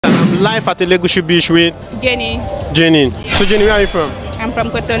live at the Elegushi Beach with Jenny. Jenny. So Jenny, where are you from? I'm from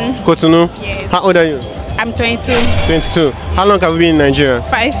Cotonou. Cotonou? Yes. How old are you? I'm 22. 22. How long have you been in Nigeria?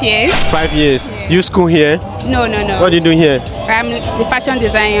 5 years. 5 years. Yes. Do you school here? No. What do you do here? I'm the fashion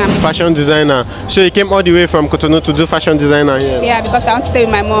designer. Fashion designer. So you came all the way from Cotonou to do fashion designer here? Yeah, because I want to stay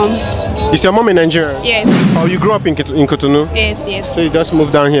with my mom. Is your mom in Nigeria? Yes. Oh, you grew up in Cotonou? Yes. So you just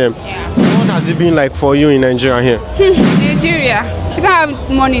moved down here? Yeah. What has it been like for you in Nigeria here? Nigeria. If you don't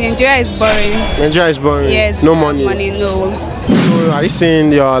have money, Nigeria is boring. Nigeria is boring? Yes. No money? No. So are you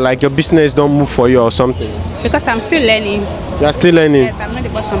saying your business don't move for you or something? Because I'm still learning. You are still learning? Yes, I'm not the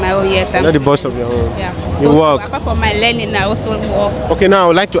boss of my own yet. You're not the boss of your own? Yeah. You also, work? Apart from my learning, I also work. Okay, now I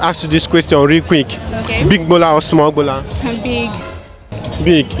would like to ask you this question real quick. Okay. Big bowler or small bowler? I'm big.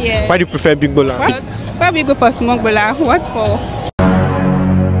 Big? Yes. Why do you prefer big bowler? Why we go for small bowler? What for?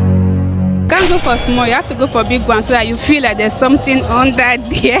 Can't go for small, you have to go for big one so that you feel like there's something under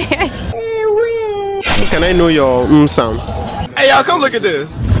there. Can I know your sound? Hey y'all, come look at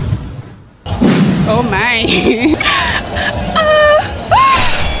this. Oh my.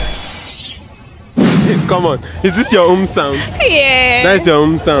 Come on, is this your sound? Yeah. That's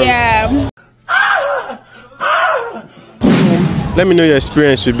your sound? Yeah. Let me know your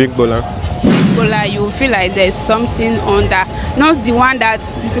experience with big bowler. Bowler, you feel like there's something under. Not the one that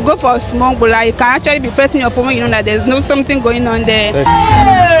if you go for a small bowler, you can actually be pressing your phone when you know that there's no something going on there.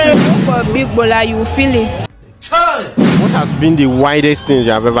 If you go for a big bowler, you feel it. What has been the widest thing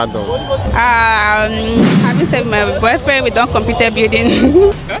you have ever done? Having said with my boyfriend, we don't computer building.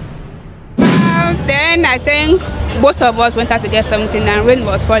 Then I think both of us went out to get something and rain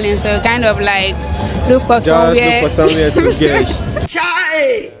was falling, so kind of like look for somewhere. Just look for somewhere to get.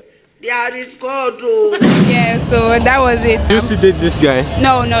 Chai! There is God. Yeah, so that was it. You still date this guy?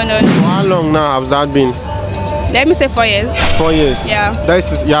 No. For how long now has that been? Let me say 4 years. 4 years? Yeah.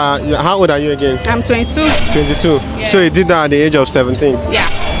 Yeah. How old are you again? I'm 22. 22. Yeah. So you did that at the age of 17? Yeah.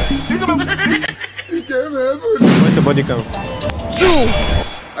 What's your body count? 2.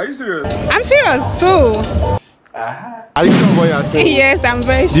 Are you serious? I'm serious, 2. Are you sure what you are saying? Yes, I'm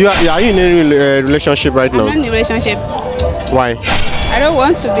very sure. Are you in any relationship right now? I'm not in a relationship. Why? I don't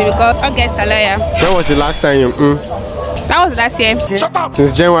want to be because I'll get a liar. When was the last time you That was last year. Shut up!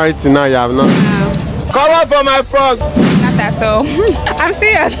 Since January till now you have not? Come on for my front! Not at all. I'm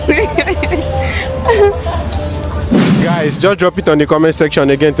serious. Guys, just drop it on the comment section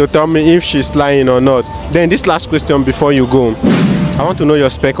again to tell me if she's lying or not. Then this last question before you go. I want to know your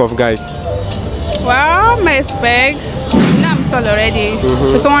spec of guys. Well, my spec, now I'm tall already.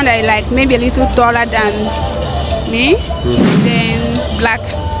 So someone that is like maybe a little taller than me, then black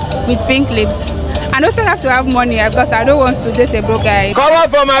with pink lips. And also have to have money because I don't want to date a broke guy. Come on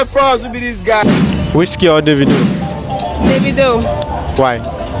for my front to be this guy. Whiskey or Davido? Davido. Why?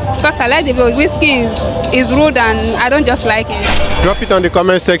 Because I like Davido. Whiskey is rude and I don't just like it. Drop it on the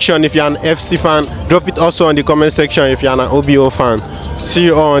comment section if you're an FC fan. Drop it also on the comment section if you're an OBO fan. See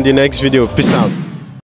you all on the next video. Peace out.